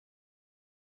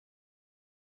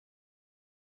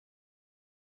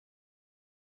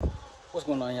What's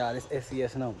going on, y'all? This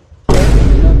SCS number.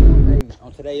 Another one.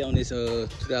 Hey, today on this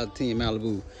 2010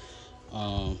 Malibu,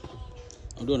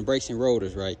 I'm doing the brakes and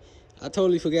rotors, right? I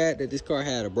totally forgot that this car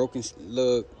had a broken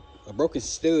stud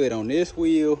on this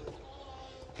wheel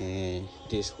and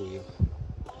this wheel.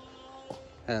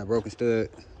 Had a broken stud,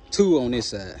 two on this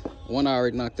side. One I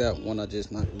already knocked out, one I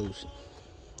just knocked loose.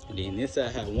 And then this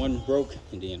side had one broke,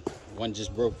 and then one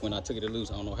just broke when I took it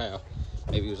loose. I don't know how.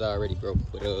 Maybe it was already broke.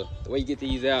 But the way you get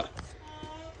these out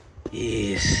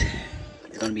is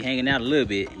it's gonna be hanging out a little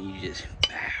bit, and you just.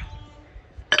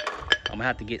 I'm gonna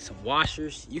have to get some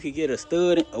washers. You could get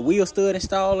a wheel stud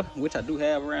installer, which I do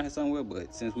have around here somewhere,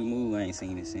 but since we moved, I ain't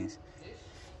seen it since.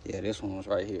 Yeah, this one was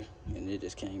right here, and it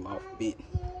just came off bent.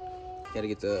 Gotta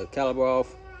get the caliper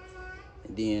off,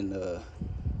 and then the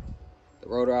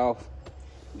rotor off.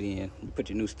 Then you put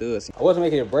your new studs in. I wasn't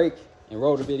making a brake and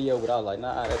rotor video, but I was like,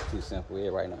 nah, that's too simple.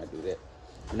 Everybody know how to do that.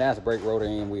 And now it's a brake, rotor,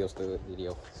 and wheel stud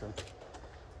video. So,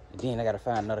 and then I gotta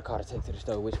find another car to take to the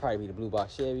store, which probably be the blue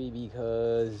box Chevy,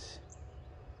 because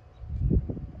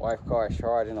wife's car is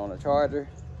charging on the charger.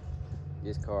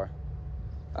 This car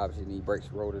obviously need brakes,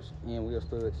 rotors, and wheel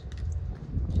studs.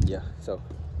 Yeah, so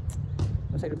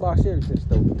I'm gonna take the box Chevy to the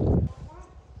store.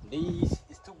 These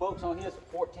is 2 bolts on here, so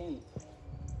 14.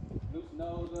 Loosen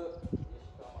those up.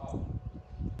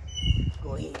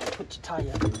 Go ahead and put your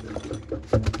tire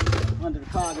under the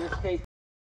car just in case it's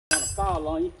gonna fall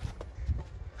on you.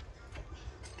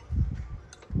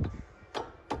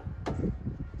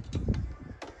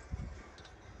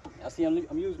 I see I'm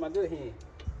using my good hand.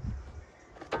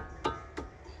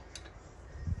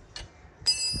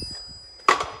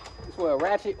 This where a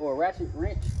ratchet or a ratchet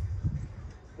wrench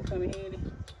will come in handy.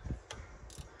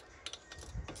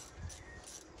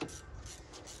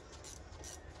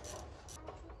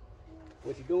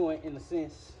 What you're doing, in a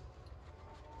sense,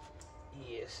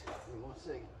 is, give me 1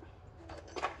 second.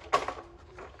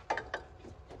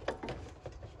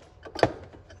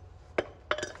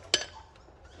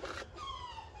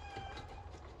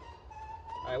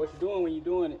 All right, what you're doing when you're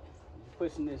doing it, you're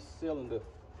pushing this cylinder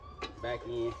back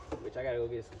in, which I gotta go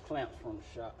get some clamps from the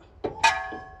shop.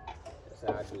 That's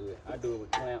how I do it. I do it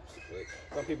with clamps,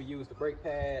 but some people use the brake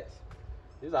pads.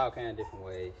 There's all kind of different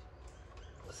ways.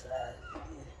 What size?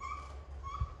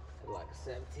 Like a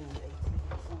 17, 18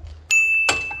 or something.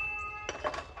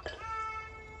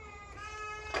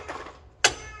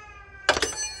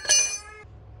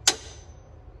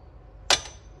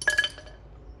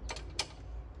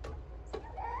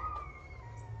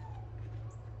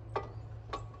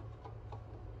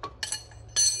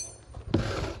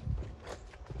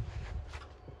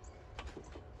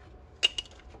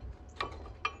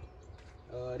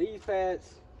 These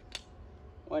pads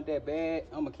weren't that bad.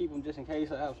 I'm gonna keep them just in case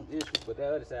I have some issues, but the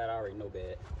other side I already know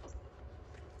bad.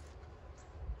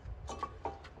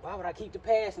 Why would I keep the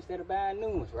pads instead of buying new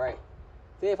ones, right?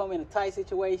 Say if I'm in a tight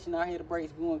situation, I hear the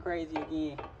brakes going crazy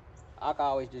again, I can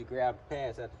always just grab the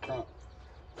pads at the trunk,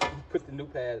 put the new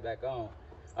pads back on.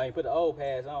 I mean, put the old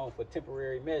pads on for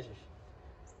temporary measures.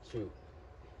 Shoot.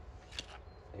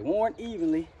 They weren't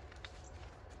evenly.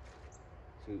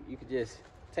 Shoot, you could just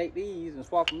take these and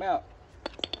swap them out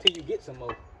till you get some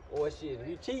more. Or shit, if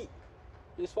you cheat,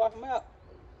 just swap them out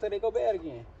till they go bad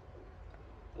again.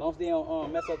 As long as they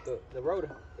don't mess up the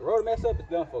rotor. The rotor mess up, it's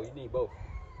done for. You need both.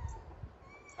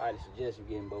 I highly suggest you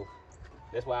getting both.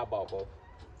 That's why I bought both.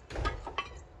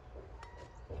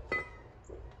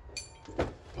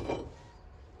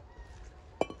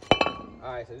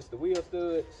 Alright, so this is the wheel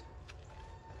studs.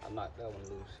 I knocked that one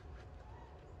loose.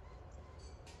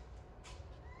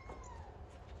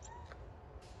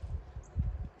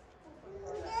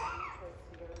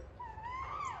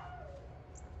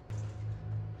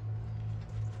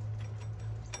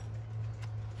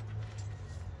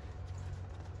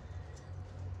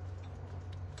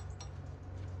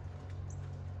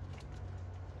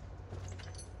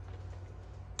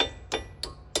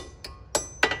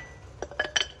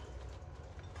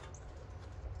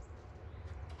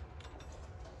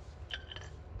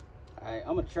 Alright,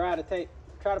 I'm gonna try to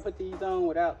put these on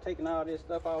without taking all this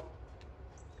stuff off,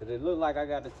 because it looked like I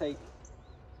got to take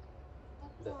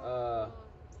the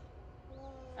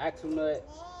axle nut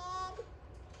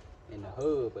and the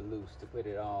hub loose to put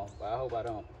it on, but I hope I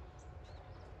don't.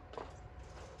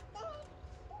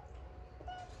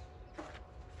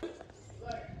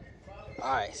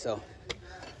 Alright, so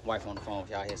wife on the phone, if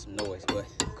y'all hear some noise, but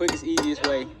quickest, easiest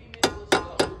way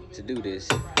to do this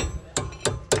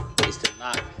is to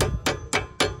knock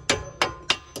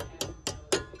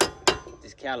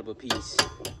this caliper piece,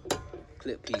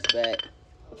 clip piece back.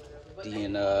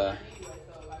 Then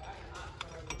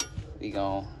we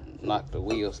gonna knock the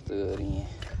wheel stud in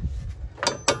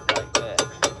like that.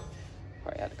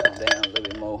 Probably have to come down a little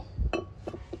bit more.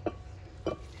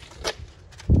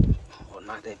 Or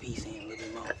knock that piece in a little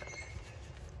bit more.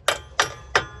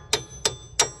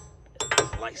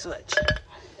 Like such.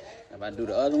 If I do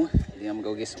the other one, then I'm gonna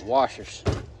go get some washers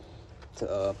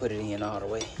to put it in all the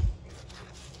way.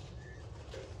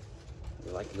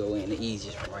 I like to go in the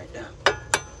easiest one right now.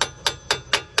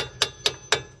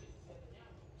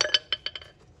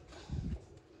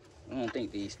 I don't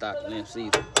think these stock lengths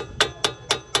either.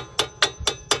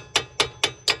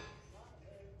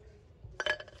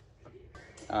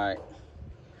 Alright,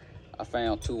 I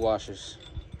found 2 washers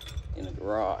in the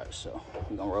garage, so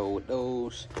we're gonna roll with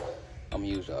those. I'm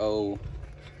gonna use the old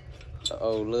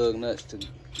lug nuts to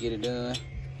get it done.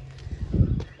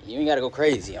 You ain't gotta go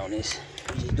crazy on this.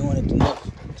 You're just doing it enough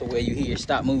to where you hear it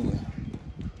stop moving.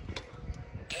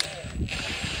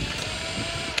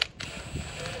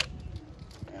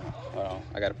 Hold on,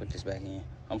 I gotta put this back in.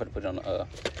 I'm gonna put it on the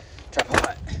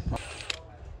tripod.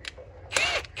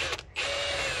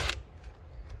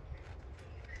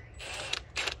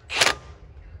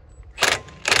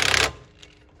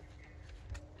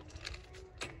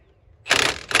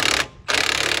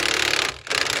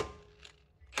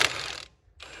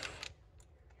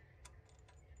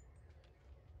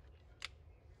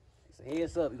 It's a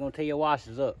heads up, you're gonna tear your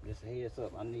washers up. Just a heads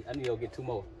up. I need to go get 2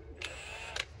 more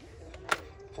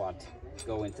before I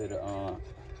go into the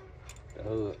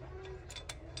hood.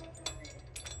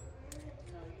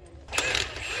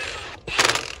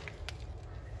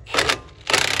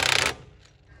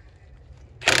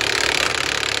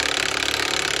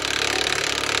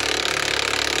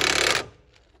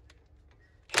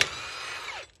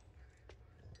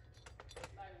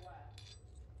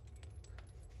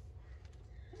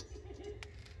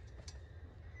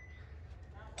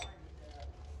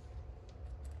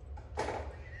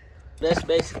 That's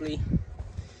basically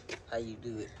how you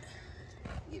do it.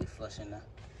 Get it flushing now.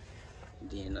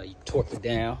 Then you torque it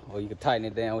down, or you can tighten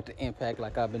it down with the impact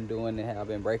like I've been doing and how I've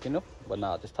been breaking them. But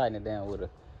no, just tighten it down with a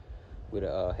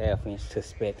 1/2 inch to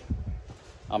spec.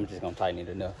 I'm just gonna tighten it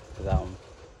enough because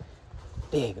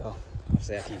there you go. I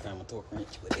say I can't find my torque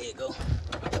wrench, but there you go.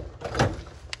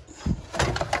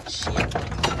 Shit.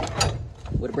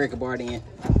 With a breaker bar in.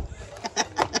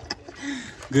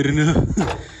 Good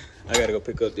enough. I gotta go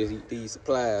pick up these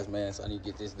supplies, man, so I need to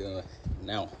get this done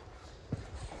now.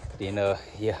 Then,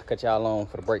 yeah, cut y'all on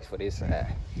for the brakes for this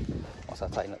side once I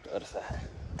tighten up the other side.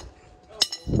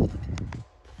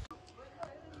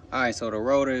 All right, so the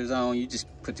rotor is on. You just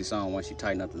put this on once you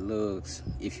tighten up the lugs,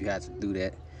 if you have to do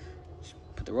that. Just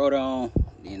put the rotor on,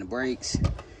 then the brakes.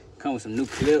 Come with some new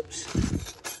clips.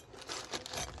 These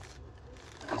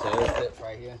are those clips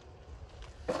right here.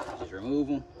 Just remove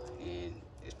them, and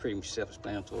it's pretty much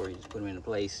self-explanatory. You just put them into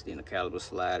place, then the caliper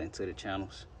slide into the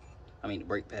channels. I mean, the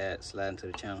brake pad slide into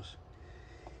the channels.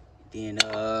 Then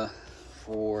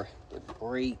for the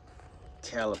brake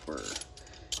caliper,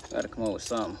 you gotta come up with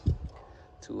something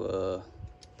to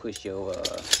push your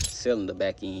cylinder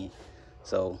back in.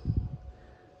 So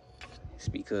it's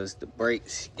because the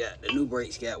new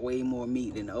brakes got way more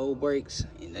meat than the old brakes,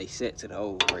 and they set to the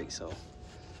old brakes. So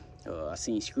I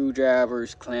seen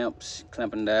screwdrivers, clamps,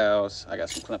 clamping dowels. I got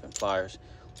some clamping pliers,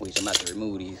 which I'm about to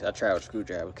remove these. I tried with a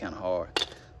screwdriver, kind of hard.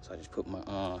 So I just put my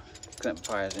clamping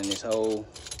pliers in this hole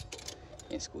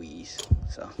and squeeze.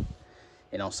 So,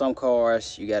 and on some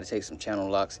cars, you got to take some channel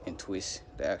locks and twist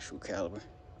the actual caliper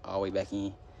all the way back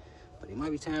in. But it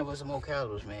might be time for some more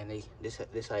calipers, man.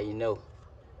 This how you know.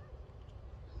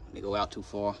 They go out too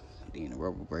far, then the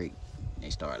rubber break, and they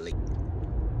start leaking.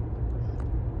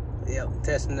 Yep,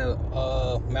 testing the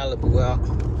Malibu out.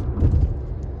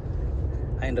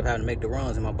 I ended up having to make the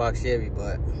runs in my box Chevy,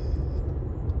 but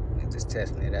just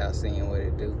testing it out, seeing what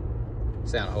it do.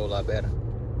 Sound a whole lot better.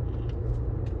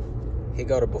 Here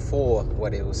go to before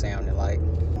what it was sounding like.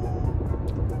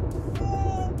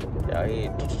 Y'all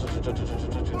hear?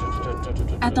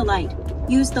 At the light,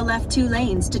 use the left 2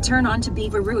 lanes to turn onto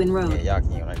Beaver Ruin Road. Yeah, y'all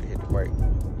can't even like to hit the brake.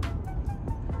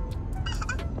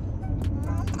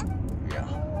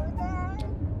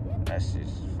 That's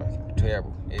just fucking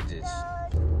terrible. It just...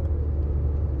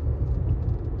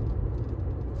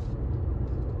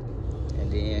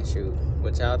 And then, shoot,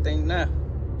 what y'all think now?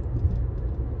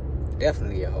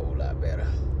 Definitely a whole lot better.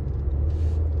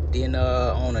 Then,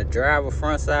 on the driver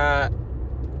front side,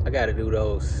 I gotta do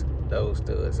those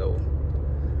studs. So,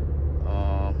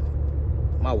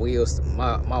 my wheels,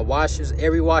 my washers,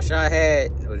 every washer I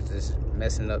had was just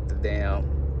messing up the damn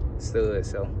stud.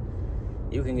 So,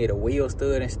 you can get a wheel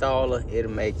stud installer.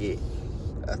 It'll make it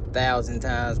 1,000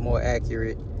 times more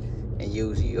accurate, and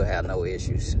usually you'll have no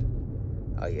issues.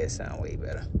 Oh yeah, it sound way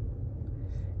better.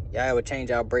 Y'all ever change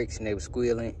out brakes and they were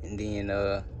squealing, and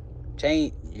then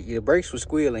your brakes were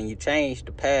squealing, you changed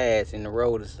the pads and the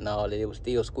rotors and all that, it was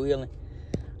still squealing?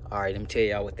 All right, let me tell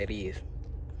y'all what that is.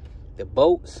 The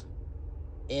bolts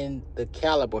in the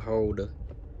caliper holder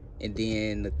and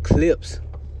then the clips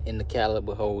in the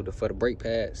caliper holder for the brake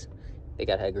pads, they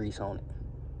gotta have grease on it.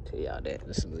 Tell y'all that.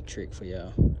 That's a little trick for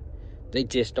y'all. They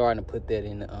just starting to put that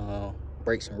in the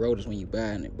brakes and rotors when you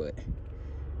buying it, but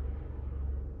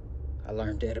I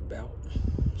learned that about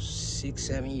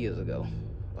 6-7 years ago.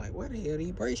 Like, why the hell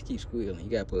these brakes keep squealing? You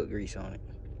gotta put grease on it.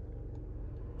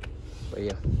 But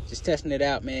yeah, just testing it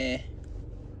out, man.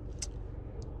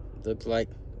 Looks like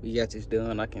we got this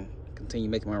done. I can continue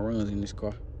making my runs in this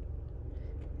car.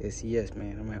 SES,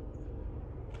 man. I'm out.